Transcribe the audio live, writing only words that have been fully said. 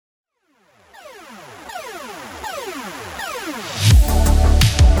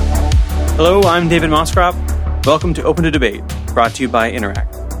Hello, I'm David Moscrop. Welcome to Open to Debate, brought to you by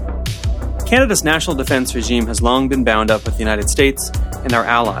Interact. Canada's national defence regime has long been bound up with the United States and our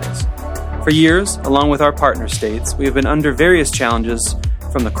allies. For years, along with our partner states, we have been under various challenges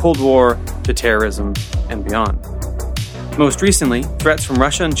from the Cold War to terrorism and beyond. Most recently, threats from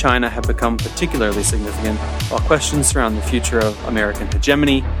Russia and China have become particularly significant, while questions surround the future of American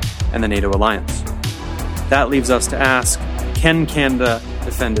hegemony and the NATO alliance. That leaves us to ask, can Canada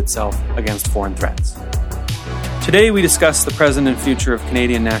defend itself against foreign threats? Today we discuss the present and future of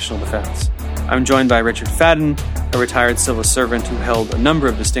Canadian national defence. I'm joined by Richard Fadden, a retired civil servant who held a number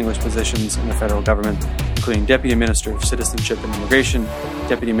of distinguished positions in the federal government, including Deputy Minister of Citizenship and Immigration,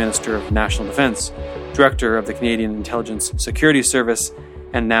 Deputy Minister of National Defence, Director of the Canadian Intelligence Security Service,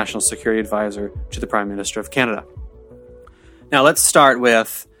 and National Security Advisor to the Prime Minister of Canada. Now let's start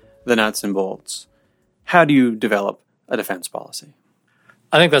with the nuts and bolts. How do you develop a defence policy?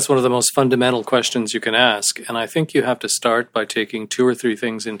 I think that's one of the most fundamental questions you can ask, and I think you have to start by taking two or three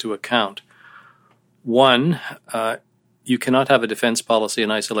things into account. One, you cannot have a defense policy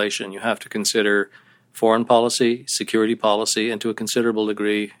in isolation. You have to consider foreign policy, security policy, and to a considerable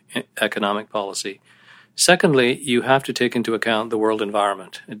degree, economic policy. Secondly, you have to take into account the world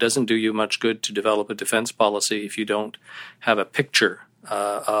environment. It doesn't do you much good to develop a defense policy if you don't have a picture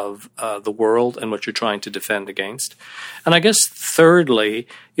of the world and what you're trying to defend against. And I guess thirdly,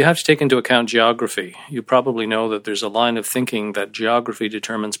 you have to take into account geography. You probably know that there's a line of thinking that geography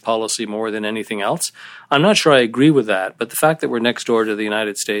determines policy more than anything else. I'm not sure I agree with that, but the fact that we're next door to the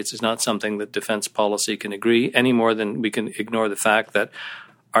United States is not something that defense policy can agree any more than we can ignore the fact that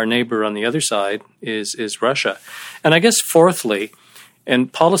our neighbor on the other side is Russia. And I guess fourthly,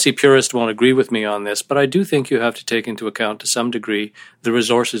 and policy purists won't agree with me on this, but I do think you have to take into account to some degree the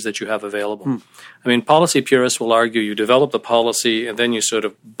resources that you have available. I mean, policy purists will argue you develop the policy and then you sort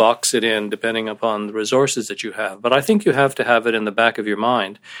of box it in depending upon the resources that you have. But I think you have to have it in the back of your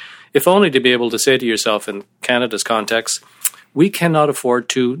mind, if only to be able to say to yourself in Canada's context, we cannot afford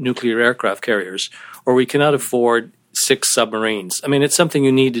 2 nuclear aircraft carriers, or we cannot afford 6 submarines. I mean, it's something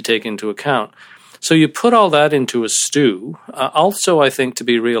you need to take into account. So you put all that into a stew. Also, I think to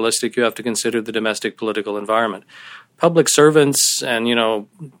be realistic, you have to consider the domestic political environment. Public servants and,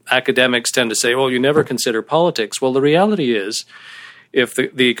 academics tend to say, well, you never consider politics. Well, the reality is, if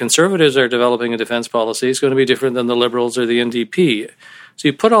the Conservatives are developing a defense policy, it's going to be different than the Liberals or the NDP. So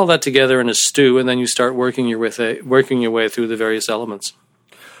you put all that together in a stew, and then you start working your way through the various elements.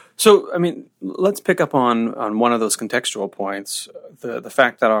 So, I mean, let's pick up on one of those contextual points, the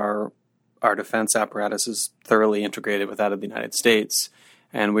fact that our defense apparatus is thoroughly integrated with that of the United States,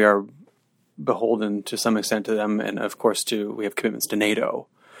 and we are beholden to some extent to them, and of course we have commitments to NATO.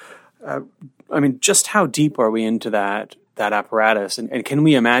 I mean, just how deep are we into that apparatus, and can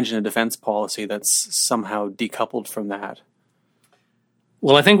we imagine a defense policy that's somehow decoupled from that?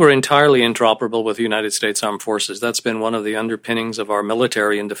 Well, I think we're entirely interoperable with the United States Armed Forces. That's been one of the underpinnings of our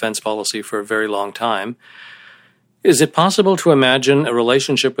military and defense policy for a very long time. Is it possible to imagine a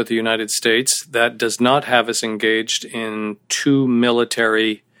relationship with the United States that does not have us engaged in 2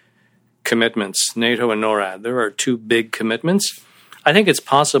 military commitments, NATO and NORAD? There are 2 big commitments. I think it's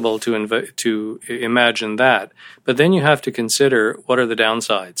possible to imagine that, but then you have to consider what are the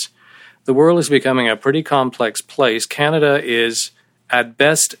downsides. The world is becoming a pretty complex place. Canada is, at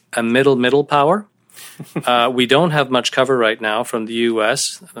best, a middle power. We don't have much cover right now from the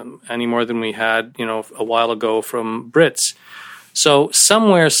U.S. Any more than we had, a while ago from Brits. So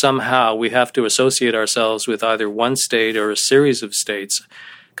somewhere, somehow, we have to associate ourselves with either one state or a series of states.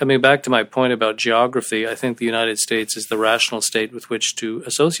 Coming back to my point about geography, I think the United States is the rational state with which to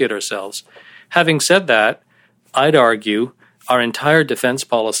associate ourselves. Having said that, I'd argue our entire defense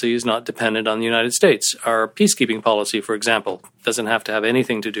policy is not dependent on the United States. Our peacekeeping policy, for example, doesn't have to have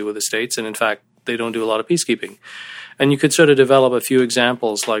anything to do with the states, and in fact, they don't do a lot of peacekeeping. And you could sort of develop a few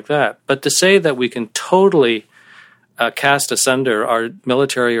examples like that. But to say that we can totally cast asunder our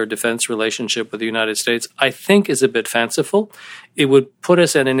military or defense relationship with the United States, I think is a bit fanciful. It would put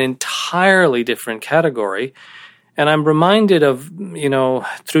us in an entirely different category. And I'm reminded of,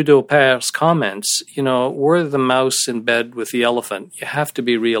 Trudeau-Perre's comments, we're the mouse in bed with the elephant. You have to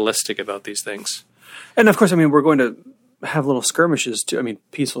be realistic about these things. And of course, we're going to have little skirmishes too.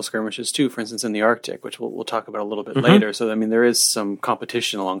 Peaceful skirmishes too, for instance, in the Arctic, which we'll talk about a little bit later. So, there is some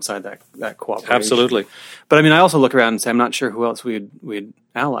competition alongside that cooperation. Absolutely. But I also look around and say, I'm not sure who else we'd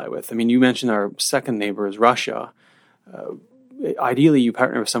ally with. You mentioned our second neighbor is Russia. Ideally, you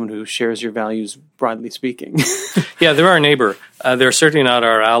partner with someone who shares your values, broadly speaking. Yeah, they're our neighbor. They're certainly not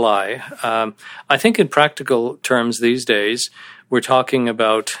our ally. I think in practical terms these days, We're talking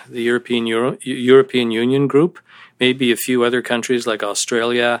about the European Union group, maybe a few other countries like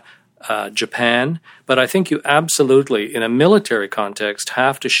Australia, Japan. But I think you absolutely, in a military context,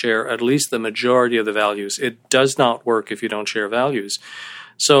 have to share at least the majority of the values. It does not work if you don't share values.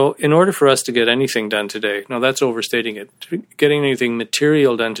 So in order for us to get anything done today, no, that's overstating it, getting anything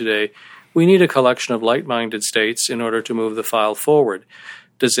material done today, we need a collection of like-minded states in order to move the file forward.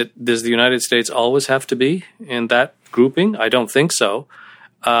 Does the United States always have to be in that grouping? I don't think so.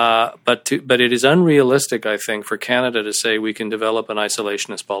 But it is unrealistic, I think, for Canada to say we can develop an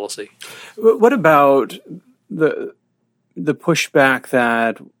isolationist policy. What about the pushback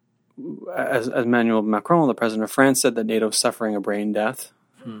that, as Emmanuel Macron, the president of France, said that NATO is suffering a brain death?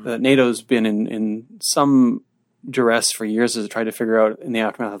 That NATO's been in some duress for years as it tried to figure out in the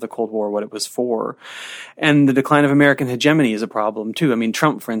aftermath of the Cold War what it was for. And the decline of American hegemony is a problem too. I mean,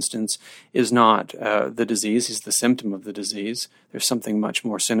 Trump, for instance, is not the disease. He's the symptom of the disease. There's something much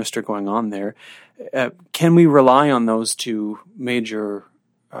more sinister going on there. Can we rely on those two major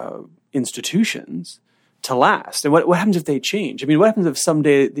institutions to last? And what happens if they change? I mean, what happens if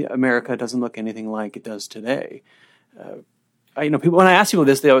someday America doesn't look anything like it does today? People, when I ask people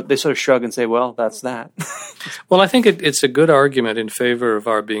this, they sort of shrug and say, well, that's that. Well, I think it's a good argument in favor of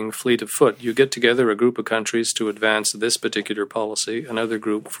our being fleet of foot. You get together a group of countries to advance this particular policy, another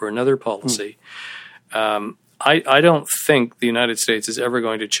group for another policy. I don't think the United States is ever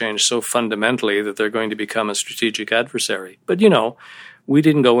going to change so fundamentally that they're going to become a strategic adversary. But, we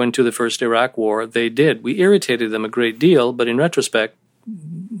didn't go into the first Iraq war. They did. We irritated them a great deal, but in retrospect,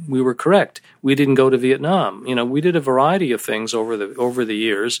 we were correct. We didn't go to Vietnam. We did a variety of things over the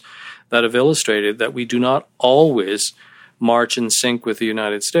years that have illustrated that we do not always march in sync with the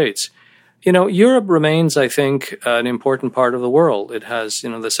United States. Europe remains, I think, an important part of the world. It has,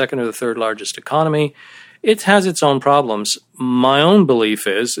 the second or the third largest economy. It has its own problems. My own belief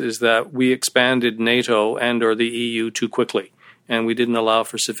is that we expanded NATO and or the EU too quickly, and we didn't allow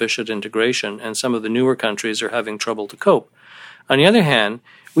for sufficient integration, and some of the newer countries are having trouble to cope. On the other hand,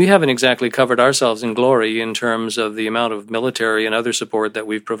 we haven't exactly covered ourselves in glory in terms of the amount of military and other support that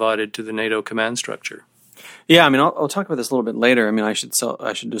we've provided to the NATO command structure. Yeah, I mean, I'll talk about this a little bit later. I mean, I should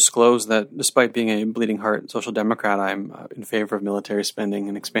disclose that despite being a bleeding heart social democrat, I'm in favor of military spending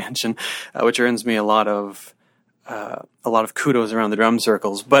and expansion, which earns me a lot of kudos around the drum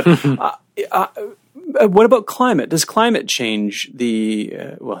circles. But what about climate? Does climate change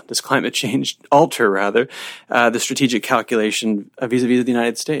alter the strategic calculation vis-a-vis the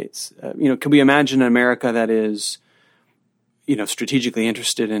United States? Can we imagine an America that is, strategically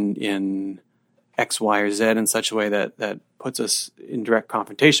interested in X, Y, or Z in such a way that puts us in direct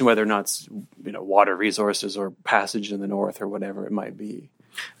confrontation, whether or not it's, water resources or passage in the north or whatever it might be?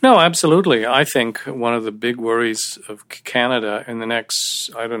 No, absolutely. I think one of the big worries of Canada in the next,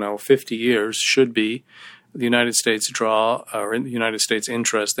 50 years should be the United States the United States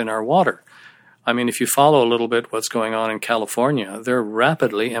interest in our water. I mean, if you follow a little bit what's going on in California, they're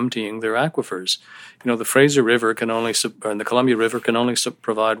rapidly emptying their aquifers. The Fraser River and the Columbia River can only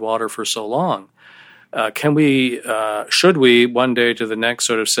provide water for so long. Should we one day to the next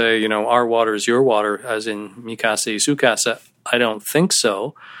sort of say, our water is your water, as in Mikasa Isukasa? I don't think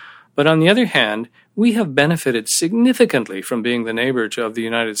so. But on the other hand, we have benefited significantly from being the neighbor of the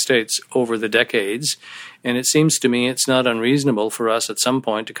United States over the decades, and it seems to me it's not unreasonable for us at some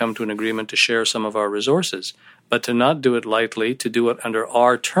point to come to an agreement to share some of our resources, but to not do it lightly, to do it under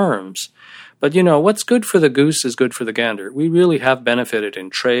our terms. But, what's good for the goose is good for the gander. We really have benefited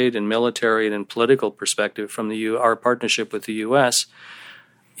in trade and military and in political perspective from our partnership with the U.S.,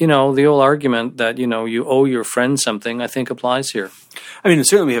 the old argument that, you owe your friend something, I think applies here. I mean,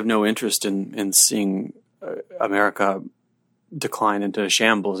 certainly we have no interest in seeing America decline into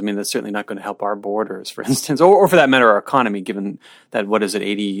shambles. I mean, that's certainly not going to help our borders, for instance, or for that matter, our economy, given that,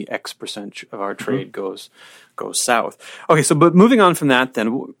 80% of our trade goes south. Okay, but moving on from that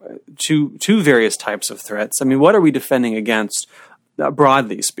then, to various types of threats. I mean, what are we defending against,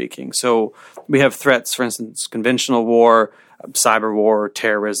 broadly speaking? So we have threats, for instance, conventional war, cyber war,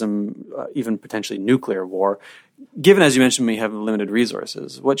 terrorism, even potentially nuclear war. Given, as you mentioned, we have limited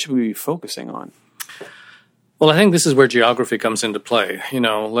resources, what should we be focusing on? Well, I think this is where geography comes into play.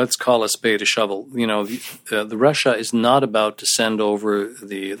 Let's call a spade a shovel. The Russia is not about to send over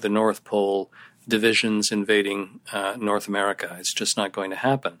the North Pole divisions invading North America. It's just not going to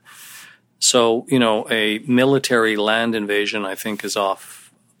happen. So, a military land invasion, I think, is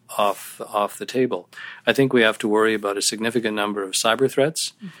off the table. I think we have to worry about a significant number of cyber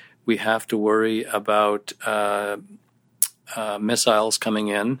threats. We have to worry about missiles coming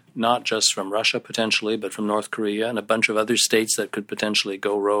in, not just from Russia potentially, but from North Korea and a bunch of other states that could potentially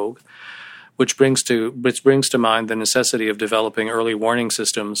go rogue, which brings to mind the necessity of developing early warning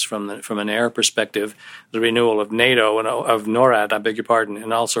systems from an air perspective, the renewal of NATO and of NORAD, I beg your pardon,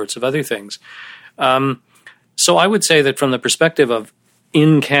 and all sorts of other things. So I would say that from the perspective of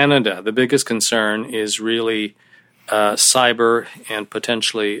in Canada, the biggest concern is really cyber and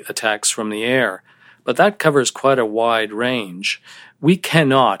potentially attacks from the air. But that covers quite a wide range. We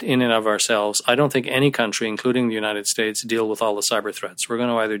cannot, in and of ourselves, I don't think any country, including the United States, deal with all the cyber threats. We're going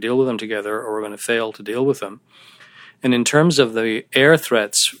to either deal with them together or we're going to fail to deal with them. And in terms of the air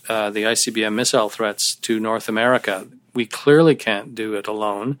threats, the ICBM missile threats to North America, we clearly can't do it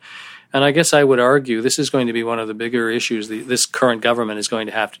alone. And I guess I would argue this is going to be one of the bigger issues this current government is going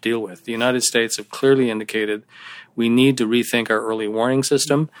to have to deal with. The United States have clearly indicated we need to rethink our early warning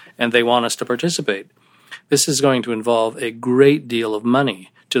system, and they want us to participate. This is going to involve a great deal of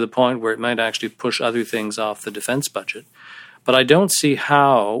money to the point where it might actually push other things off the defense budget. But I don't see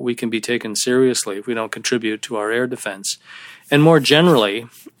how we can be taken seriously if we don't contribute to our air defense. And more generally,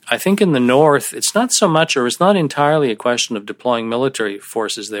 I think in the North, it's not so much, or it's not entirely a question of deploying military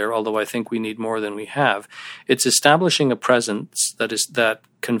forces there, although I think we need more than we have. It's establishing a presence that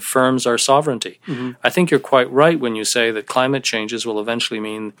confirms our sovereignty. Mm-hmm. I think you're quite right when you say that climate changes will eventually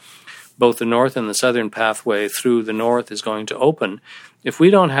mean both the North and the Southern pathway through the North is going to open. If we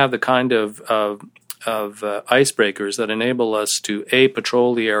don't have the kind of icebreakers that enable us to A,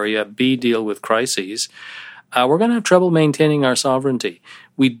 patrol the area, B, deal with crises, we're going to have trouble maintaining our sovereignty.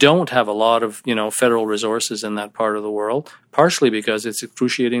 We don't have a lot of, federal resources in that part of the world, partially because it's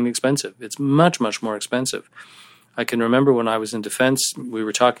excruciatingly expensive. It's much, much more expensive. I can remember when I was in defense, we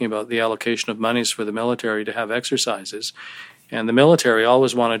were talking about the allocation of monies for the military to have exercises. And the military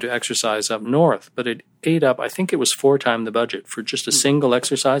always wanted to exercise up north, but it ate up, I think it was 4 times the budget for just a single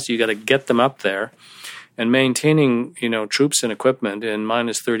exercise. You got to get them up there. And maintaining, troops and equipment in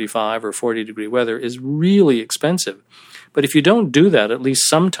minus 35 or 40 degree weather is really expensive. But if you don't do that at least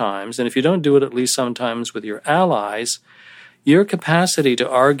sometimes, and if you don't do it at least sometimes with your allies, your capacity to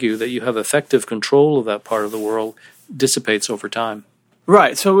argue that you have effective control of that part of the world dissipates over time.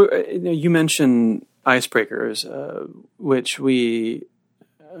 Right. So you mentioned icebreakers, which we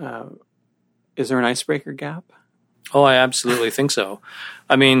is there an icebreaker gap? Oh, I absolutely think so.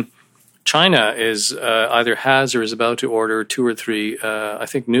 I mean, China is either has or is about to order 2 or 3, I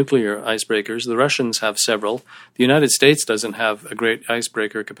think, nuclear icebreakers. The Russians have several. The United States doesn't have a great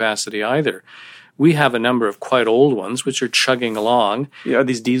icebreaker capacity either. We have a number of quite old ones, which are chugging along. Yeah, are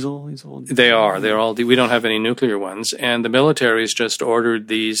these diesel? These old? They are. They're all. We don't have any nuclear ones. And the military has just ordered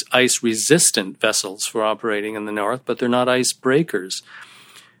these ice-resistant vessels for operating in the north, but they're not icebreakers.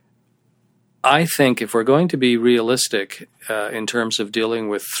 I think if we're going to be realistic in terms of dealing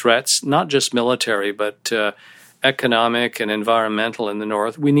with threats, not just military, but economic and environmental in the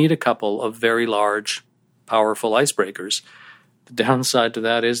north, we need a couple of very large, powerful icebreakers. The downside to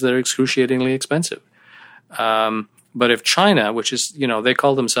that is they're excruciatingly expensive. But if China, which is, they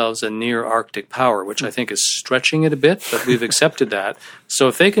call themselves a near Arctic power, which I think is stretching it a bit, but we've accepted that. So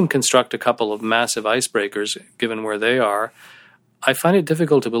if they can construct a couple of massive icebreakers, given where they are, I find it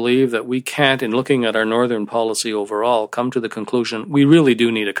difficult to believe that we can't, in looking at our northern policy overall, come to the conclusion we really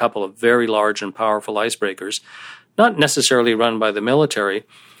do need a couple of very large and powerful icebreakers, not necessarily run by the military,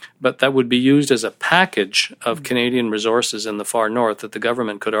 but that would be used as a package of Canadian resources in the far north that the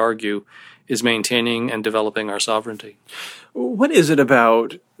government could argue is maintaining and developing our sovereignty. What is it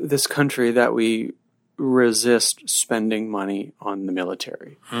about this country that we resist spending money on the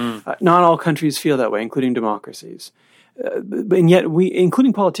military? Not all countries feel that way, including democracies. And yet we,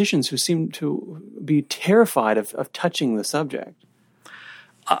 including politicians who seem to be terrified of touching the subject.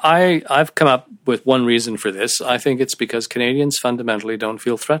 I've come up with one reason for this. I think it's because Canadians fundamentally don't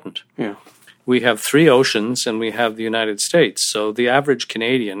feel threatened. Yeah. We have 3 oceans and we have the United States. So the average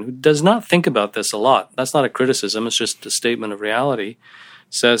Canadian, who does not think about this a lot, that's not a criticism, it's just a statement of reality,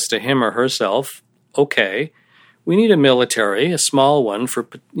 says to him or herself, okay, we need a military, a small one for,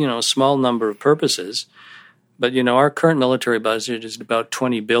 a small number of purposes. But, our current military budget is about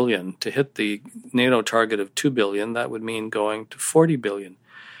 $20 billion. To hit the NATO target of $2 billion, that would mean going to $40 billion.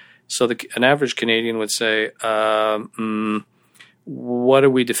 So an average Canadian would say, what are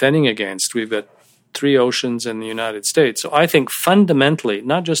we defending against? We've got 3 oceans in the United States. So I think fundamentally,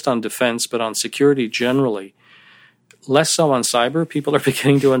 not just on defense, but on security generally, less so on cyber, people are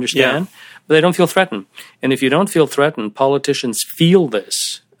beginning to understand, but they don't feel threatened. And if you don't feel threatened, politicians feel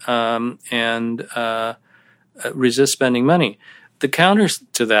this and resist spending money. the counter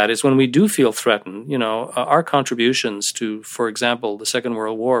to that is when we do feel threatened, our contributions to, for example, the Second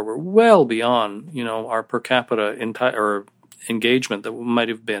World War were well beyond, our per capita engagement that might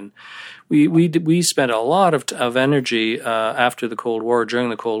have been. We spent a lot of energy after the Cold War, during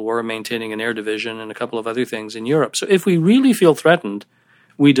the Cold War, maintaining an air division and a couple of other things in Europe. So if we really feel threatened,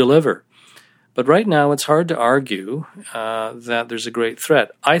 we deliver. But right now, it's hard to argue that there's a great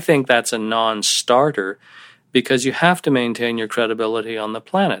threat. I think that's a non-starter because you have to maintain your credibility on the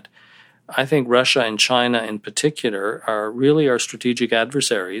planet. I think Russia and China in particular are really our strategic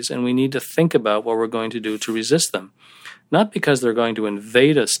adversaries, and we need to think about what we're going to do to resist them. Not because they're going to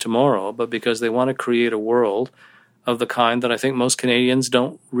invade us tomorrow, but because they want to create a world of the kind that I think most Canadians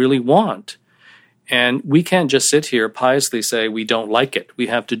don't really want. And we can't just sit here piously say we don't like it. We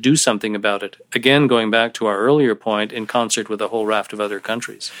have to do something about it. Again, going back to our earlier point, in concert with a whole raft of other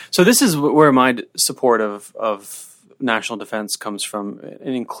countries. So this is where my support of national defense comes from,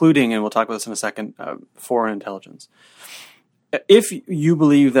 and including, and we'll talk about this in a second, foreign intelligence. If you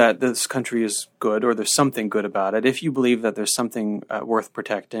believe that this country is good, or there's something good about it, if you believe that there's something worth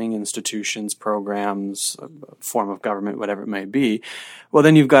protecting, institutions, programs, form of government, whatever it may be, well,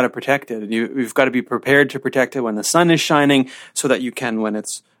 then you've got to protect it. You've got to be prepared to protect it when the sun is shining so that you can when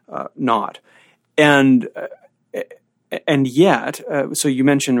it's not. And yet, so you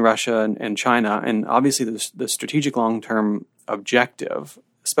mentioned Russia and China, and obviously the strategic long-term objective,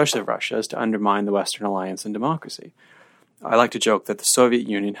 especially of Russia, is to undermine the Western alliance and democracy. I like to joke that the Soviet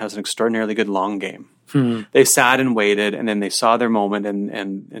Union has an extraordinarily good long game. They sat and waited, and then they saw their moment,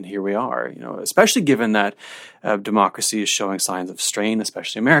 and here we are. Especially given that democracy is showing signs of strain,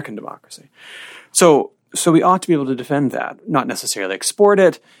 especially American democracy. So we ought to be able to defend that, not necessarily export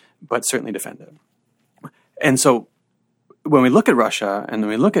it, but certainly defend it. And so when we look at Russia and then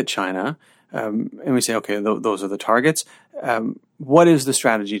we look at China, and we say, okay, those are the targets. What is the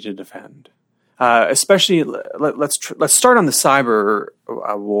strategy to defend? Especially, let's start on the cyber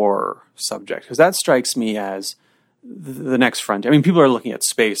war subject, because that strikes me as the next frontier. I mean, people are looking at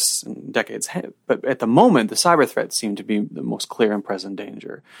space in decades ahead, but at the moment, the cyber threats seem to be the most clear and present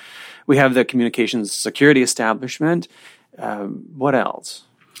danger. We have the communications security establishment. What else?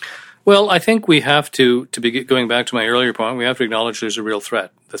 Well, I think we have to be going back to my earlier point, we have to acknowledge there's a real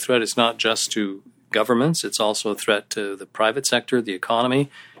threat. The threat is not just to governments, it's also a threat to the private sector, the economy,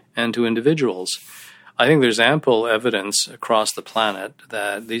 and to individuals. I think there's ample evidence across the planet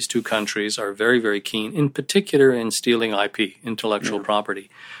that these two countries are very, very keen, in particular in stealing IP, intellectual property.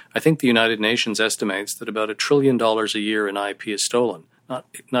 I think the United Nations estimates that about $1 trillion a year in IP is stolen,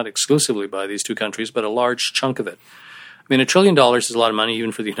 not exclusively by these two countries, but a large chunk of it. I mean, $1 trillion is a lot of money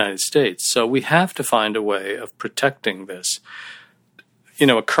even for the United States. So we have to find a way of protecting this.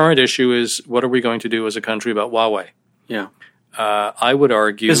 A current issue is, what are we going to do as a country about Huawei? Yeah. I would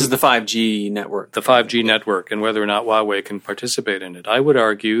argue... This is the 5G network. The 5G network, and whether or not Huawei can participate in it. I would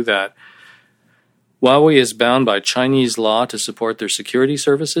argue that Huawei is bound by Chinese law to support their security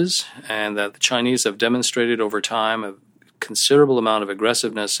services, and that the Chinese have demonstrated over time a considerable amount of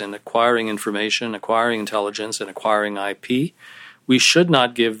aggressiveness in acquiring information, acquiring intelligence, and acquiring IP. We should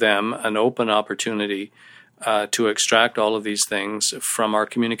not give them an open opportunity to extract all of these things from our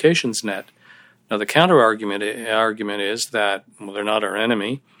communications net. Now, the counter-argument is that, they're not our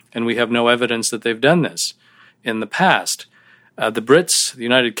enemy, and we have no evidence that they've done this in the past. The Brits, the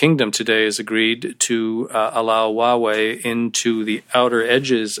United Kingdom today, has agreed to allow Huawei into the outer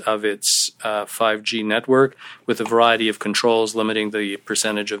edges of its 5G network with a variety of controls limiting the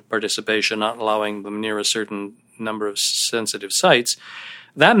percentage of participation, not allowing them near a certain number of sensitive sites.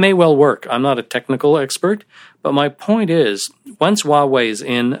 That may well work. I'm not a technical expert, but my point is, once Huawei is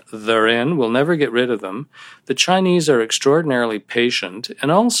in, they're in. We'll never get rid of them. The Chinese are extraordinarily patient,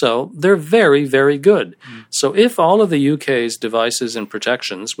 and also they're very, very good. So if all of the UK's devices and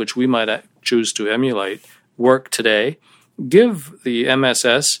protections, which we might choose to emulate, work today, give the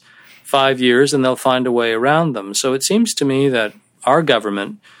MSS 5 years and they'll find a way around them. So it seems to me that our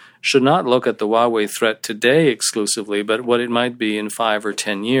government should not look at the Huawei threat today exclusively, but what it might be in 5 or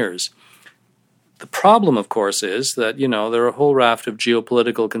 10 years. The problem, of course, is that, there are a whole raft of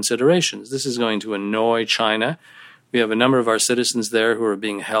geopolitical considerations. This is going to annoy China. We have a number of our citizens there who are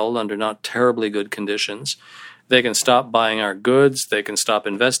being held under not terribly good conditions. They can stop buying our goods. They can stop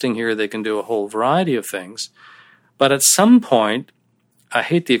investing here. They can do a whole variety of things. But at some point, I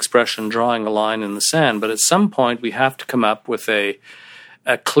hate the expression drawing a line in the sand, but at some point we have to come up with a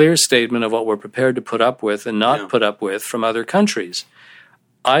clear statement of what we're prepared to put up with and not put up with from other countries.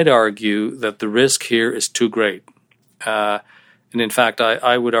 I'd argue that the risk here is too great. And in fact,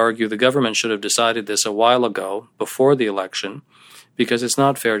 I would argue the government should have decided this a while ago, before the election, because it's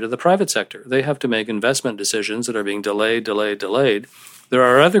not fair to the private sector. They have to make investment decisions that are being delayed. There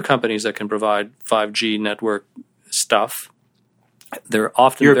are other companies that can provide 5G network stuff. They're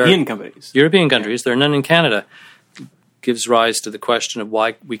often European countries. There are none in Canada. Gives rise to the question of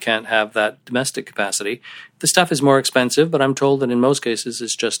why we can't have that domestic capacity. The stuff is more expensive, but I'm told that in most cases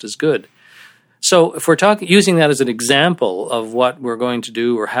it's just as good. So if we're using that as an example of what we're going to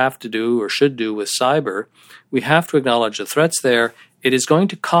do or have to do or should do with cyber, we have to acknowledge the threats there. It is going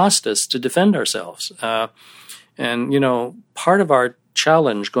to cost us to defend ourselves. And, part of our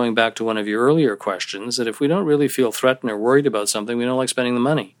challenge, going back to one of your earlier questions, that if we don't really feel threatened or worried about something, we don't like spending the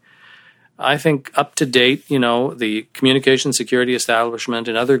money. I think up to date, the Communication Security Establishment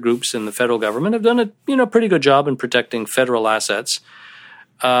and other groups in the federal government have done a pretty good job in protecting federal assets.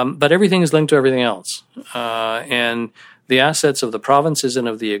 But everything is linked to everything else. And the assets of the provinces and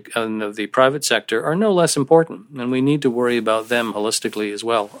of the private sector are no less important. And we need to worry about them holistically as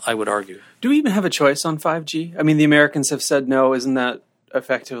well, I would argue. Do we even have a choice on 5G? I mean, the Americans have said no. Isn't that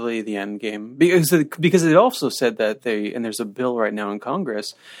effectively the end game? Because they also said that and there's a bill right now in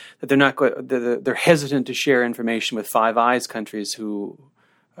Congress, that they're hesitant to share information with Five Eyes countries who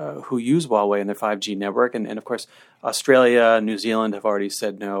use Huawei in their 5G network. And of course, Australia, New Zealand have already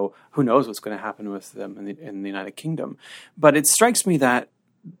said no. Who knows what's going to happen with them in the United Kingdom. But it strikes me that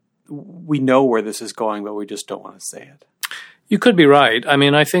we know where this is going, but we just don't want to say it. You could be right. I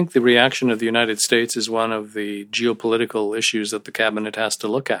mean, I think the reaction of the United States is one of the geopolitical issues that the cabinet has to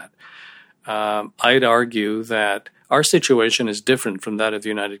look at. I'd argue that our situation is different from that of the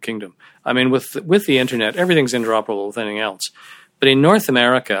United Kingdom. I mean, with the internet, everything's interoperable with anything else. But in North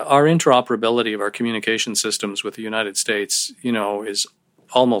America, our interoperability of our communication systems with the United States, is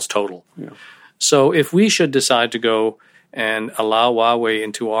almost total. Yeah. So if we should decide to go and allow Huawei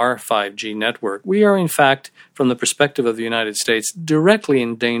into our 5G network, we are in fact, from the perspective of the United States, directly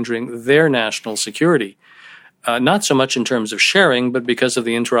endangering their national security. Not so much in terms of sharing, but because of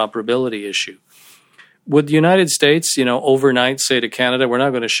the interoperability issue. Would the United States, overnight say to Canada, we're not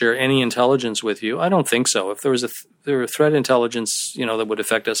going to share any intelligence with you? I don't think so. If there was a threat intelligence, that would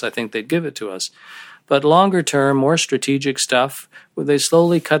affect us, I think they'd give it to us. But longer term, more strategic stuff, would they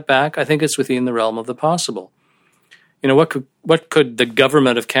slowly cut back? I think it's within the realm of the possible. What could the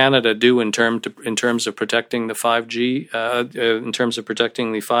government of Canada do in terms of protecting the 5G, in terms of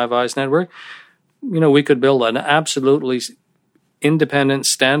protecting the Five Eyes network? We could build an absolutely independent,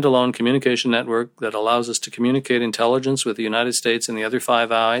 standalone communication network that allows us to communicate intelligence with the United States and the other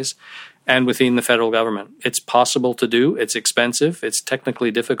Five Eyes and within the federal government. It's possible to do. It's expensive. It's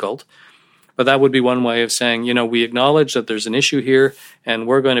technically difficult. But that would be one way of saying, we acknowledge that there's an issue here and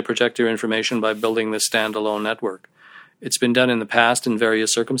we're going to protect your information by building this standalone network. It's been done in the past in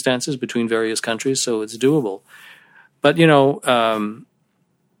various circumstances between various countries, so it's doable. But,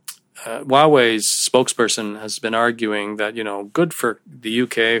 Huawei's spokesperson has been arguing that, good for the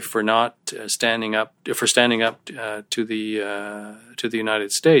UK for not standing up to the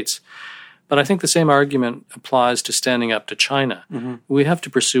United States. But I think the same argument applies to standing up to China. Mm-hmm. We have to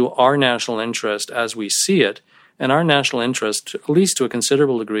pursue our national interest as we see it, and our national interest, at least to a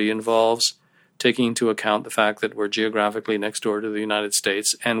considerable degree, involves taking into account the fact that we're geographically next door to the United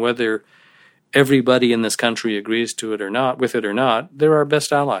States, and whether everybody in this country agrees to it or not, they're our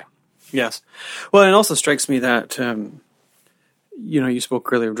best ally. Yes. Well, it also strikes me that, you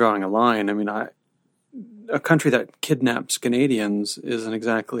spoke earlier of drawing a line. I mean, a country that kidnaps Canadians isn't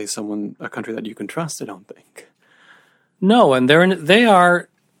exactly a country that you can trust, I don't think. No, and they are,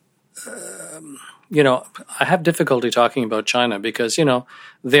 I have difficulty talking about China because,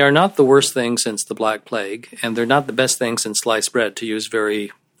 they are not the worst thing since the Black Plague, and they're not the best thing since sliced bread, to use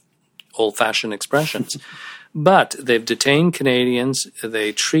very old-fashioned expressions. But they've detained Canadians.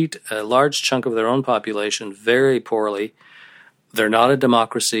 They treat a large chunk of their own population very poorly. They're not a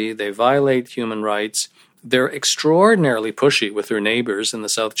democracy. They violate human rights. They're extraordinarily pushy with their neighbors in the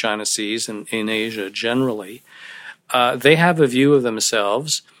South China Seas and in Asia generally. They have a view of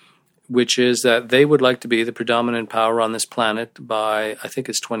themselves, which is that they would like to be the predominant power on this planet by, I think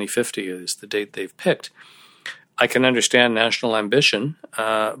it's 2050 is the date they've picked. I can understand national ambition,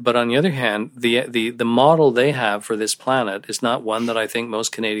 but on the other hand, the model they have for this planet is not one that I think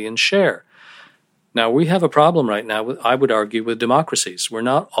most Canadians share. Now, we have a problem right now, I would argue, with democracies. We're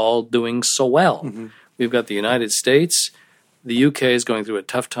not all doing so well. Mm-hmm. We've got the United States. The UK is going through a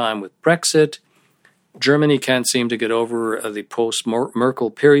tough time with Brexit. Germany can't seem to get over the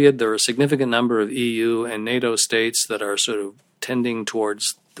post-Merkel period. There are a significant number of EU and NATO states that are sort of tending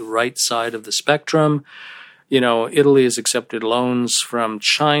towards the right side of the spectrum. Italy has accepted loans from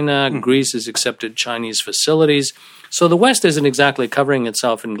China. Greece has accepted Chinese facilities. So the West isn't exactly covering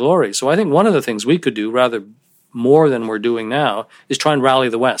itself in glory. So I think one of the things we could do, rather more than we're doing now, is try and rally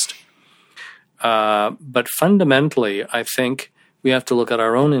the West. But fundamentally, I think we have to look at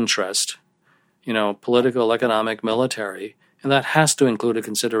our own interest, political, economic, military, and that has to include a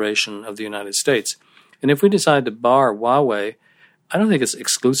consideration of the United States. And if we decide to bar Huawei, I don't think it's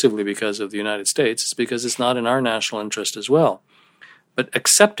exclusively because of the United States. It's because it's not in our national interest as well. But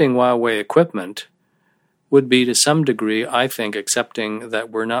accepting Huawei equipment would be, to some degree, I think, accepting that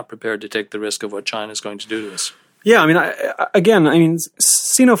we're not prepared to take the risk of what China is going to do to us. Yeah,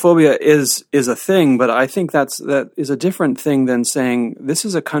 xenophobia is a thing, but I think that is a different thing than saying this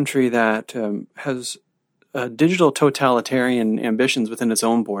is a country that has digital totalitarian ambitions within its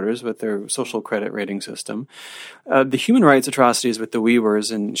own borders with their social credit rating system. The human rights atrocities with the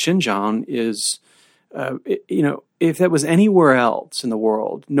Uyghurs in Xinjiang is, if that was anywhere else in the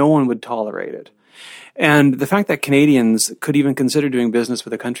world, no one would tolerate it. And the fact that Canadians could even consider doing business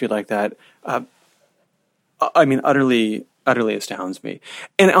with a country like that, utterly astounds me.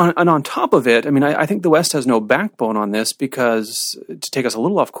 And on top of it, I think the West has no backbone on this because, to take us a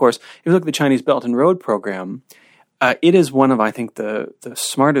little off course, if you look at the Chinese Belt and Road program, it is one of, I think, the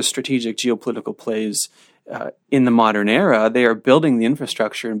smartest strategic geopolitical plays in the modern era. They are building the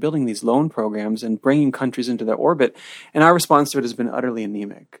infrastructure and building these loan programs and bringing countries into their orbit. And our response to it has been utterly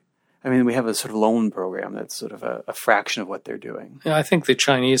anemic. We have a sort of loan program that's sort of a fraction of what they're doing. Yeah, I think the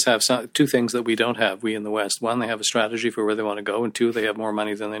Chinese have two things that we don't have, we in the West. One, they have a strategy for where they want to go, and two, they have more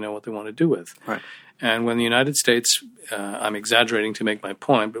money than they know what they want to do with. Right. And when the United States, I'm exaggerating to make my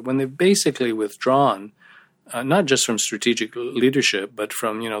point, but when they've basically withdrawn, not just from strategic leadership, but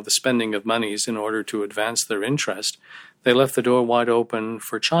from the spending of monies in order to advance their interest, they left the door wide open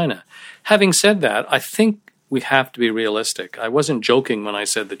for China. Having said that, I think we have to be realistic. I wasn't joking when I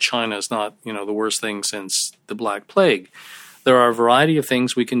said that China is not, the worst thing since the Black Plague. There are a variety of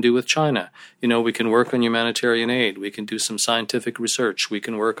things we can do with China. We can work on humanitarian aid. We can do some scientific research. We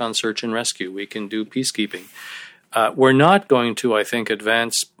can work on search and rescue. We can do peacekeeping. We're not going to, I think,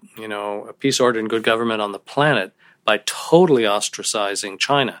 advance, a peace, order, and good government on the planet by totally ostracizing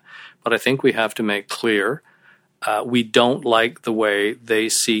China. But I think we have to make clear we don't like the way they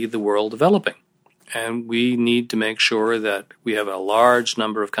see the world developing. And we need to make sure that we have a large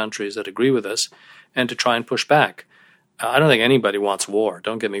number of countries that agree with us and to try and push back. I don't think anybody wants war,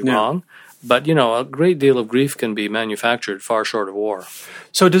 don't get me wrong. But, a great deal of grief can be manufactured far short of war.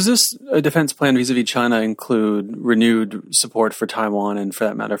 So does this defense plan vis-a-vis China include renewed support for Taiwan and, for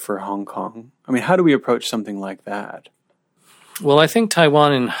that matter, for Hong Kong? How do we approach something like that? Well, I think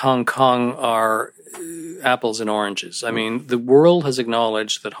Taiwan and Hong Kong are apples and oranges. The world has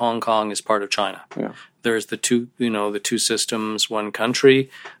acknowledged that Hong Kong is part of China. Yeah. There's the two systems, one country.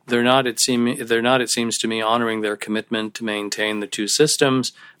 They're not, it seems to me, honoring their commitment to maintain the two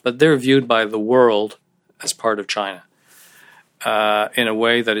systems, but they're viewed by the world as part of China in a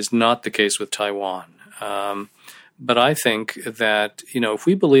way that is not the case with Taiwan. But I think that, if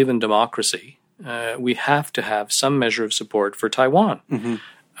we believe in democracy, we have to have some measure of support for Taiwan.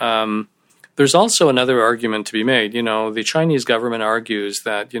 Mm-hmm. There's also another argument to be made. The Chinese government argues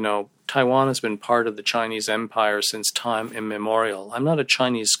that, Taiwan has been part of the Chinese empire since time immemorial. I'm not a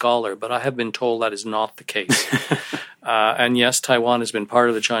Chinese scholar, but I have been told that is not the case. And yes, Taiwan has been part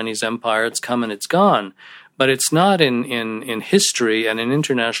of the Chinese empire. It's come and it's gone. But it's not in history and in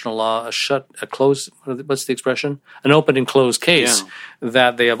international law what's the expression? An open and closed case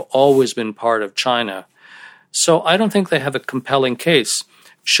that they have always been part of China. So I don't think they have a compelling case.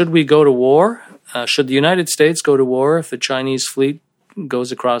 Should we go to war? Should the United States go to war if the Chinese fleet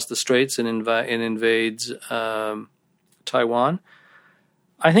goes across the straits and invades Taiwan?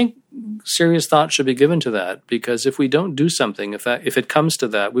 I think serious thought should be given to that, because if we don't do something, if it comes to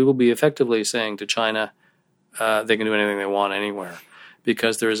that, we will be effectively saying to China, they can do anything they want anywhere,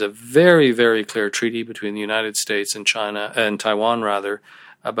 because there is a very, very clear treaty between the United States and Taiwan,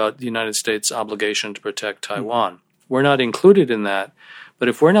 about the United States' obligation to protect Taiwan. We're not included in that, but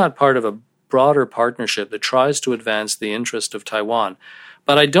if we're not part of a broader partnership that tries to advance the interest of Taiwan,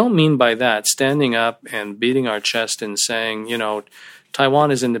 but I don't mean by that standing up and beating our chest and saying,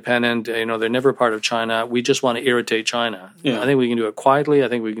 Taiwan is independent, they're never part of China, we just want to irritate China. Yeah. I think we can do it quietly, I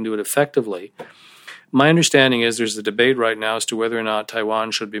think we can do it effectively. My understanding is there's a debate right now as to whether or not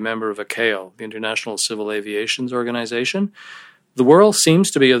Taiwan should be a member of ICAO, the International Civil Aviation Organization. The world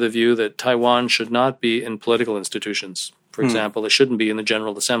seems to be of the view that Taiwan should not be in political institutions. For example, it shouldn't be in the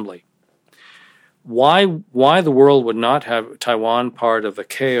General Assembly. Why the world would not have Taiwan part of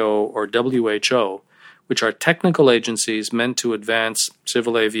ICAO or WHO which are technical agencies meant to advance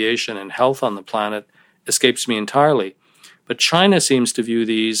civil aviation and health on the planet, escapes me entirely. But China seems to view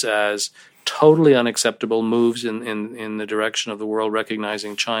these as totally unacceptable moves in the direction of the world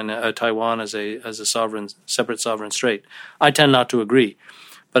recognizing Taiwan as a separate sovereign state. I tend not to agree.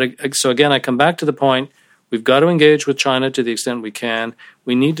 But so again, I come back to the point, we've got to engage with China to the extent we can.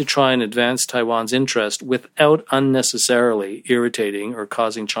 We need to try and advance Taiwan's interest without unnecessarily irritating or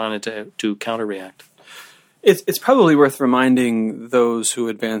causing China to counter-react. It's probably worth reminding those who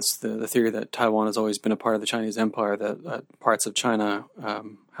advance the theory that Taiwan has always been a part of the Chinese empire, that parts of China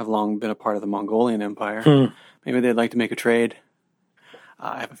have long been a part of the Mongolian empire. Maybe they'd like to make a trade.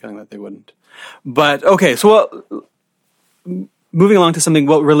 I have a feeling that they wouldn't. But okay, so moving along to something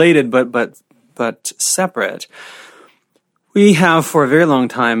related but separate. We have for a very long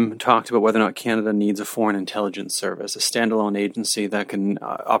time talked about whether or not Canada needs a foreign intelligence service, a standalone agency that can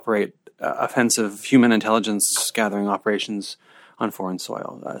operate offensive human intelligence gathering operations on foreign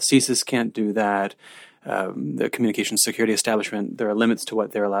soil. CSIS can't do that. The Communications Security Establishment, there are limits to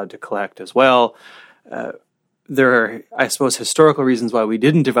what they're allowed to collect as well. There are, I suppose, historical reasons why we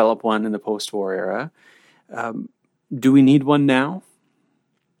didn't develop one in the post-war era. Do we need one now?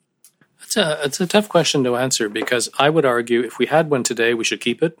 It's a tough question to answer, because I would argue if we had one today, we should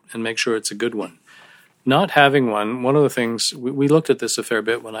keep it and make sure it's a good one. Not having one of the things, we looked at this a fair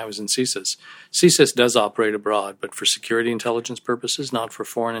bit when I was in CSIS. CSIS does operate abroad, but for security intelligence purposes, not for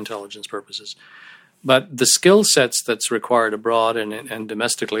foreign intelligence purposes. But the skill sets that's required abroad and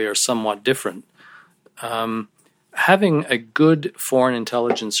domestically are somewhat different. Having a good foreign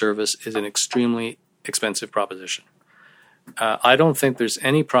intelligence service is an extremely expensive proposition. I don't think there's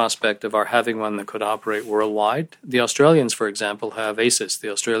any prospect of our having one that could operate worldwide. The Australians, for example, have ASIS,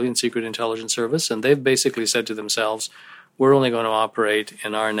 the Australian Secret Intelligence Service, and they've basically said to themselves, we're only going to operate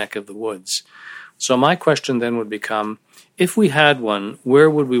in our neck of the woods. So my question then would become, if we had one,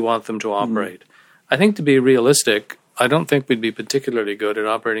 where would we want them to operate? I think, to be realistic, I don't think we'd be particularly good at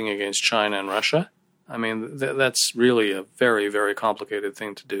operating against China and Russia. I mean, that's really a very, very complicated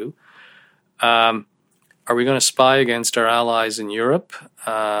thing to do. Are we going to spy against our allies in Europe,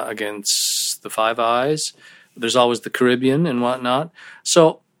 against the Five Eyes? There's always the Caribbean and whatnot.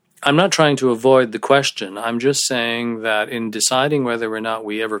 So I'm not trying to avoid the question. I'm just saying that in deciding whether or not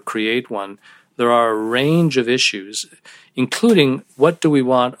we ever create one, there are a range of issues, including what do we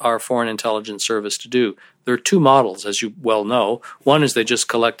want our foreign intelligence service to do? There are two models, as you well know. One is they just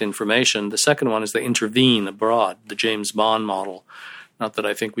collect information. The second one is they intervene abroad, the James Bond model. Not that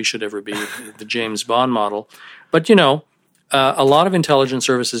I think we should ever be the James Bond model. But, a lot of intelligence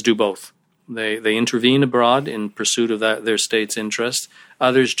services do both. They intervene abroad in pursuit of their state's interest.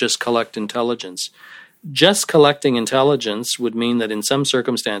 Others just collect intelligence. Just collecting intelligence would mean that in some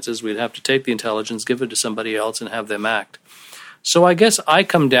circumstances we'd have to take the intelligence, give it to somebody else, and have them act. So I guess I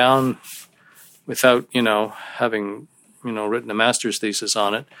come down without, having, written a master's thesis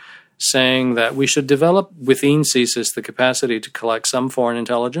on it, saying that we should develop within CSIS the capacity to collect some foreign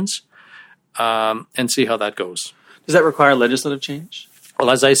intelligence and see how that goes. Does that require legislative change? Well,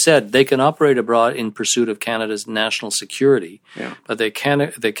 as I said, they can operate abroad in pursuit of Canada's national security, but they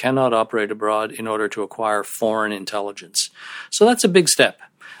cannot operate abroad in order to acquire foreign intelligence. So that's a big step.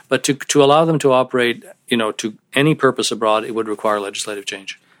 But to allow them to operate, to any purpose abroad, it would require legislative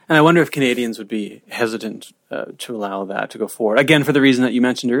change. And I wonder if Canadians would be hesitant to allow that to go forward. Again, for the reason that you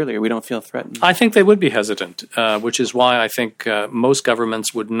mentioned earlier, we don't feel threatened. I think they would be hesitant, which is why I think most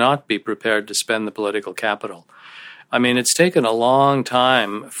governments would not be prepared to spend the political capital. I mean, it's taken a long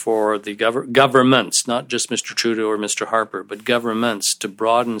time for the governments, not just Mr. Trudeau or Mr. Harper, but governments to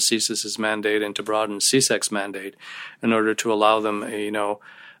broaden CSIS's mandate and to broaden CSEC's mandate in order to allow them,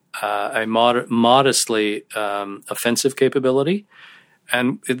 a modestly offensive capability.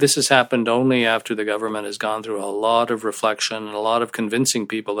 And this has happened only after the government has gone through a lot of reflection and a lot of convincing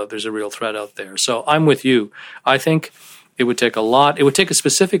people that there's a real threat out there. So I'm with you. I think it would take a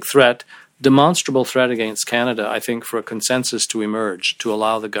specific threat, demonstrable threat against Canada, I think, for a consensus to emerge, to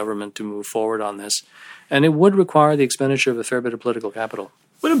allow the government to move forward on this. And it would require the expenditure of a fair bit of political capital.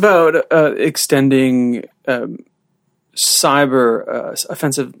 What about extending offensive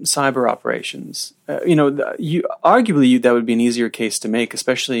cyber operations? Arguably that would be an easier case to make,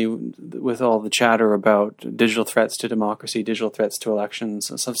 especially with all the chatter about digital threats to democracy, digital threats to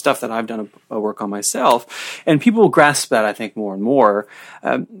elections, some stuff that I've done a work on myself. And people will grasp that, I think, more and more.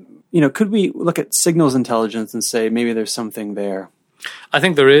 Could we look at signals intelligence and say maybe there's something there? I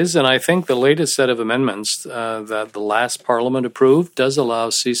think there is, and I think the latest set of amendments that the last Parliament approved does allow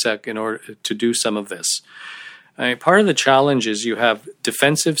CSEC in order to do some of this. Part of the challenge is you have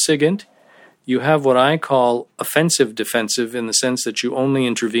defensive SIGINT, You have what I call offensive defensive, in the sense that you only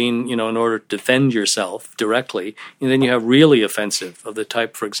intervene, in order to defend yourself directly. And then you have really offensive, of the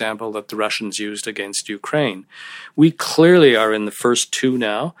type, for example, that the Russians used against Ukraine. We clearly are in the first two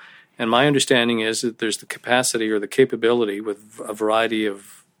now. And my understanding is that there's the capacity or the capability, with a variety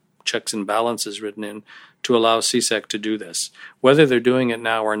of checks and balances written in, to allow CSEC to do this. Whether they're doing it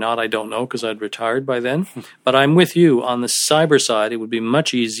now or not, I don't know, because I'd retired by then. But I'm with you. On the cyber side, it would be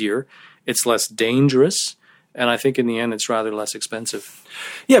much easier. It's less dangerous. And I think in the end, it's rather less expensive.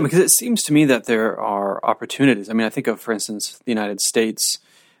 Yeah, because it seems to me that there are opportunities. I mean, I think of, for instance, the United States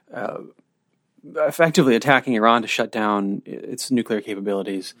effectively attacking Iran to shut down its nuclear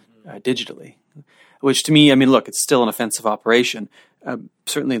capabilities digitally, which to me, I mean, look, it's still an offensive operation,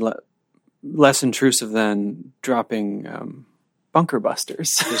 certainly less intrusive than dropping bunker busters.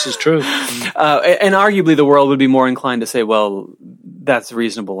 This is true. And arguably the world would be more inclined to say, well, that's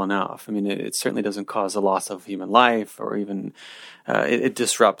reasonable enough. I mean, it certainly doesn't cause the loss of human life, or even it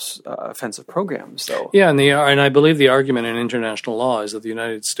disrupts offensive programs. So yeah, and I believe the argument in international law is that the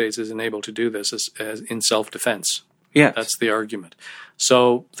United States is enabled to do this as in self-defense. Yeah, that's the argument.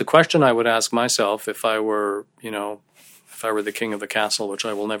 So the question I would ask myself, if I were the king of the castle, which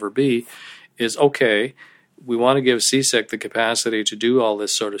I will never be, is, okay, we want to give CSEC the capacity to do all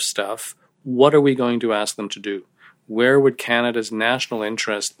this sort of stuff. What are we going to ask them to do? Where would Canada's national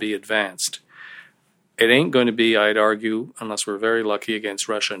interest be advanced? It ain't going to be, I'd argue, unless we're very lucky, against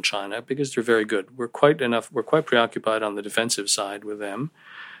Russia and China, because they're very good. We're quite preoccupied on the defensive side with them.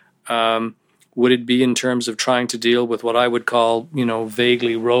 Would it be in terms of trying to deal with what I would call,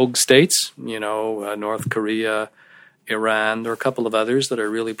 vaguely rogue states, North Korea, Iran? There are a couple of others that are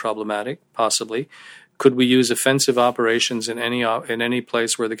really problematic, possibly. Could we use offensive operations in any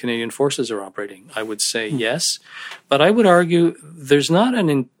place where the Canadian forces are operating? I would say yes, but I would argue there's not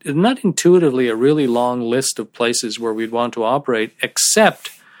intuitively a really long list of places where we'd want to operate, except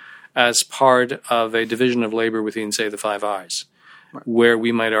as part of a division of labor within, say, the Five Eyes. Right. Where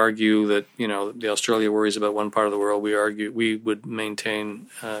we might argue that, the Australia worries about one part of the world, we would maintain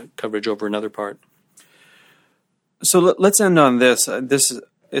coverage over another part. So let's end on this. This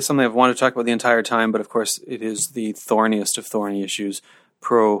is something I've wanted to talk about the entire time, but of course it is the thorniest of thorny issues,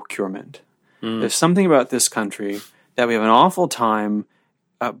 procurement. There's something about this country that we have an awful time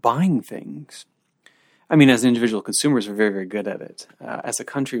buying things. I mean, as individual consumers, we're very, very good at it. As a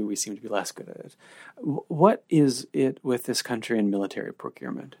country, we seem to be less good at it. What is it with this country and military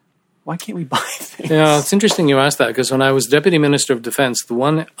procurement? Why can't we buy things? Yeah, it's interesting you asked that, because when I was Deputy Minister of Defense, the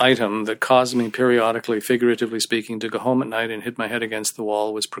one item that caused me periodically, figuratively speaking, to go home at night and hit my head against the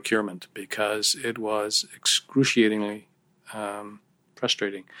wall was procurement, because it was excruciatingly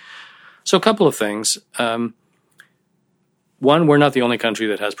frustrating. So a couple of things. One, we're not the only country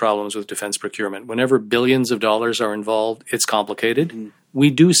that has problems with defense procurement. Whenever billions of dollars are involved, it's complicated. We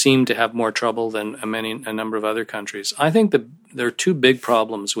do seem to have more trouble than a number of other countries. I think that there are two big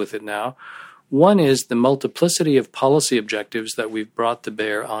problems with it now. One is the multiplicity of policy objectives that we've brought to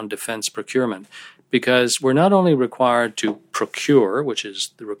bear on defense procurement, because we're not only required to procure, which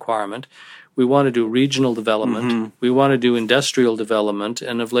is the requirement, we want to do regional development, we want to do industrial development,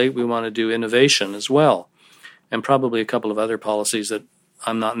 and of late we want to do innovation as well, and probably a couple of other policies that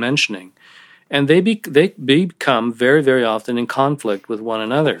I'm not mentioning. And they become very, very often in conflict with one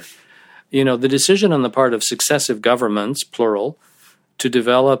another. The decision on the part of successive governments, plural, to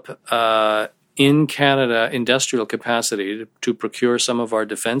develop in Canada industrial capacity to procure some of our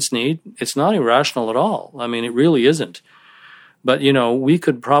defense need, it's not irrational at all. I mean, it really isn't. But, we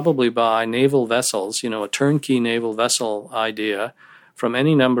could probably buy naval vessels, a turnkey naval vessel idea from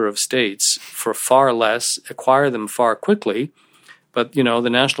any number of states for far less, acquire them far quickly. But, the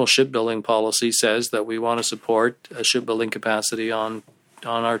national shipbuilding policy says that we want to support a shipbuilding capacity on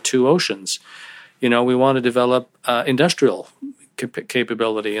our two oceans. We want to develop industrial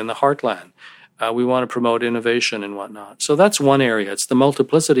capability in the heartland. We want to promote innovation and whatnot. So that's one area. It's the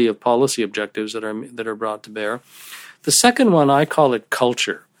multiplicity of policy objectives that are brought to bear. The second one, I call it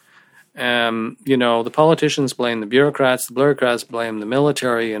culture. The politicians blame the bureaucrats blame the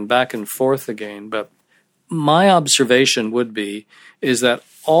military, and back and forth again. But my observation is that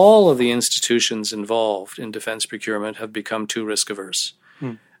all of the institutions involved in defense procurement have become too risk averse.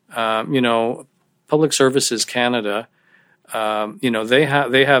 Public Services Canada, they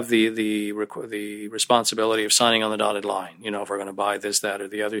have the responsibility of signing on the dotted line. If we're going to buy this, that, or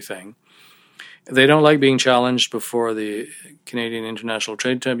the other thing. They don't like being challenged before the Canadian International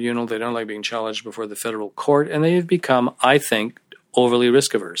Trade Tribunal. They don't like being challenged before the federal court, and they have become, I think, overly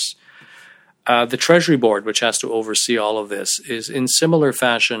risk averse. The Treasury Board, which has to oversee all of this, is in similar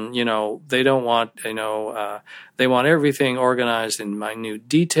fashion. They don't want, they want everything organized in minute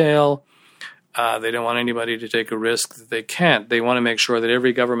detail. They don't want anybody to take a risk that they can't. They want to make sure that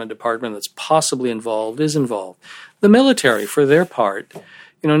every government department that's possibly involved is involved. The military, for their part,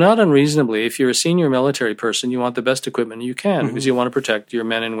 not unreasonably, if you're a senior military person, you want the best equipment you can because you want to protect your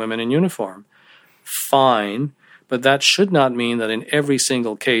men and women in uniform. Fine, but that should not mean that in every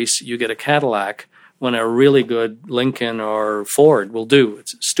single case you get a Cadillac when a really good Lincoln or Ford will do.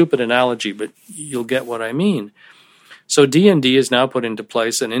 It's a stupid analogy, but you'll get what I mean. So D&D has now put into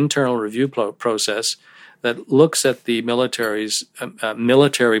place an internal review process that looks at the military's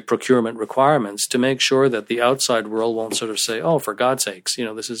military procurement requirements to make sure that the outside world won't sort of say, oh, for God's sakes,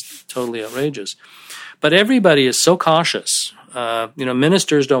 this is totally outrageous. But everybody is so cautious.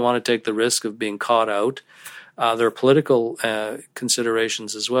 Ministers don't want to take the risk of being caught out. There are political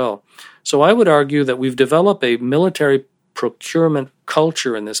considerations as well. So I would argue that we've developed a military procurement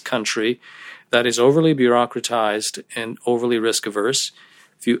culture in this country that is overly bureaucratized and overly risk-averse.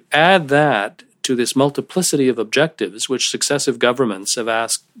 If you add that to this multiplicity of objectives, which successive governments have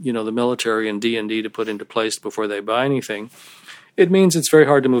asked, the military and D&D to put into place before they buy anything, it means it's very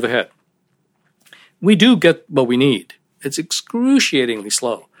hard to move ahead. We do get what we need. It's excruciatingly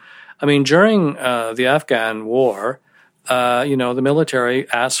slow. I mean, during the Afghan war, the military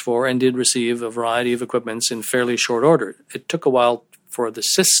asked for and did receive a variety of equipments in fairly short order. It took a while for the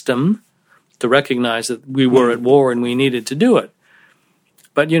system to recognize that we were at war and we needed to do it.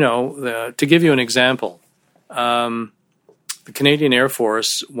 But, to give you an example, the Canadian Air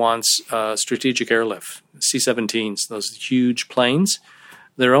Force wants strategic airlift, C-17s, those huge planes.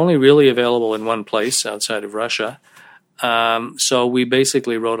 They're only really available in one place outside of Russia. So we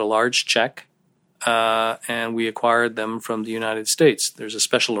basically wrote a large check and we acquired them from the United States. There's a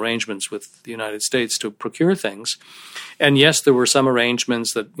special arrangements with the United States to procure things. And yes, there were some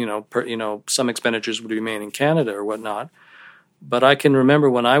arrangements that, some expenditures would remain in Canada or whatnot. But I can remember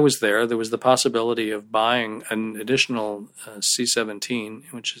when I was there was the possibility of buying an additional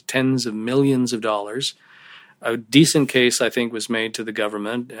C-17, which is tens of millions of dollars. A decent case, I think, was made to the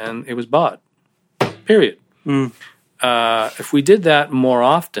government, and it was bought, period. If we did that more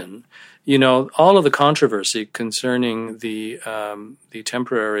often, all of the controversy concerning the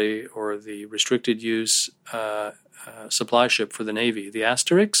temporary or the restricted use supply ship for the Navy, the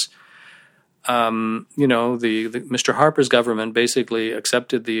Asterix, Mr. Harper's government basically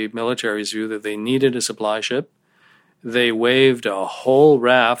accepted the military's view that they needed a supply ship. They waived a whole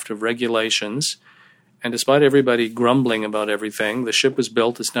raft of regulations, and despite everybody grumbling about everything, the ship was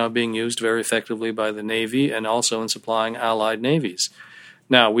built. It's now being used very effectively by the Navy and also in supplying allied navies.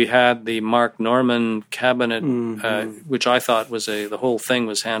 Now, we had the Mark Norman cabinet, which I thought was the whole thing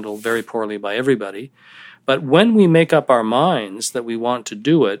was handled very poorly by everybody. But when we make up our minds that we want to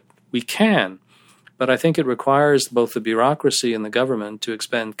do it, we can. But I think it requires both the bureaucracy and the government to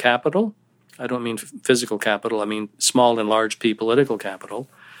expend capital. I don't mean physical capital. I mean small and large P political capital.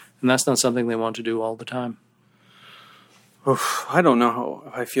 And that's not something they want to do all the time. I don't know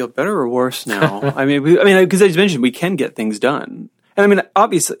if I feel better or worse now. Because as you mentioned, we can get things done. And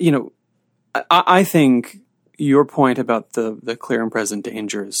obviously, I think your point about the clear and present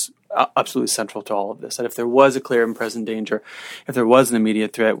danger is absolutely central to all of this. That if there was a clear and present danger, if there was an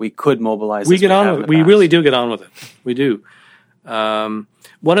immediate threat, we could mobilize. We get on with it. We really do get on with it. We do.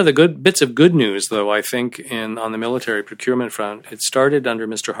 One of the good bits of good news, though, I think, on the military procurement front, it started under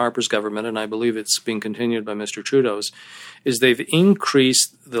Mr. Harper's government, and I believe it's being continued by Mr. Trudeau's, is they've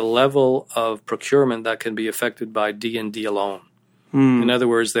increased the level of procurement that can be affected by D&D alone. In other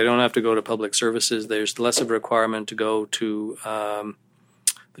words, they don't have to go to public services. There's less of a requirement to go to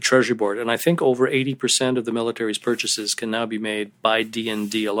the Treasury Board. And I think over 80% of the military's purchases can now be made by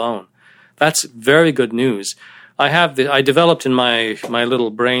D&D alone. That's very good news. I developed in my little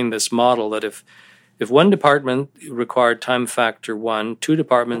brain this model that if one department required time factor 1, 2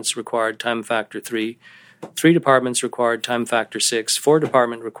 departments required time factor 3, 3 departments required time factor 6, 4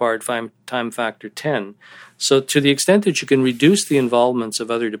 departments required time factor 10. So to the extent that you can reduce the involvements of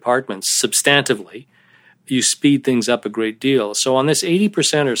other departments substantively, you speed things up a great deal. So on this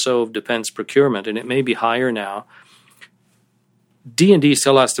 80% or so of defense procurement, and it may be higher now, D&D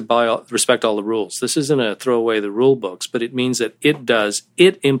still has to respect all the rules. This isn't a throw away the rule books, but it means that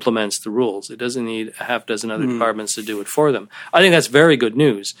it implements the rules. It doesn't need a half dozen other departments to do it for them. I think that's very good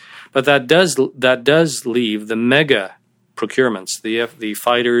news. But that does leave the mega procurements, the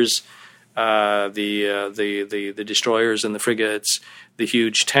fighters, the destroyers and the frigates, the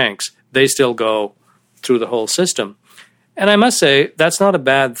huge tanks. They still go through the whole system. And I must say, that's not a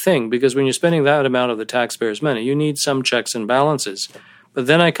bad thing, because when you're spending that amount of the taxpayers' money, you need some checks and balances. But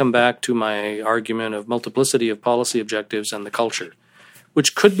then I come back to my argument of multiplicity of policy objectives and the culture,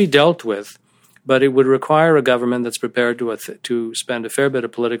 which could be dealt with, but it would require a government that's prepared to spend a fair bit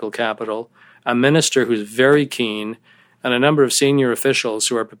of political capital, a minister who's very keen, and a number of senior officials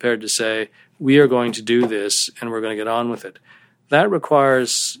who are prepared to say, we are going to do this and we're going to get on with it. That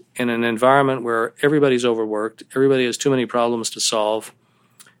requires, in an environment where everybody's overworked, everybody has too many problems to solve,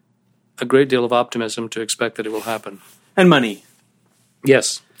 a great deal of optimism to expect that it will happen. And money.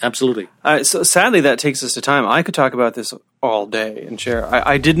 Yes, absolutely. So sadly, that takes us to time. I could talk about this all day and share.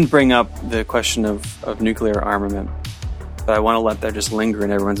 I didn't bring up the question of nuclear armament, but I want to let that just linger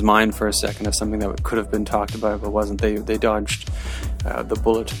in everyone's mind for a second as something that could have been talked about but wasn't. They dodged the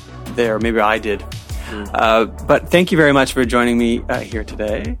bullet there. Maybe I did. But thank you very much for joining me here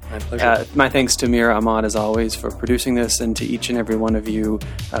today. My pleasure. My thanks to Mira Ahmad, as always, for producing this, and to each and every one of you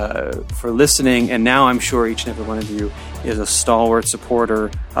for listening. And now I'm sure each and every one of you is a stalwart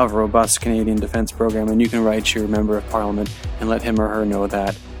supporter of a robust Canadian defence program, and you can write to your Member of Parliament and let him or her know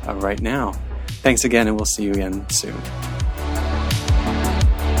that right now. Thanks again, and we'll see you again soon.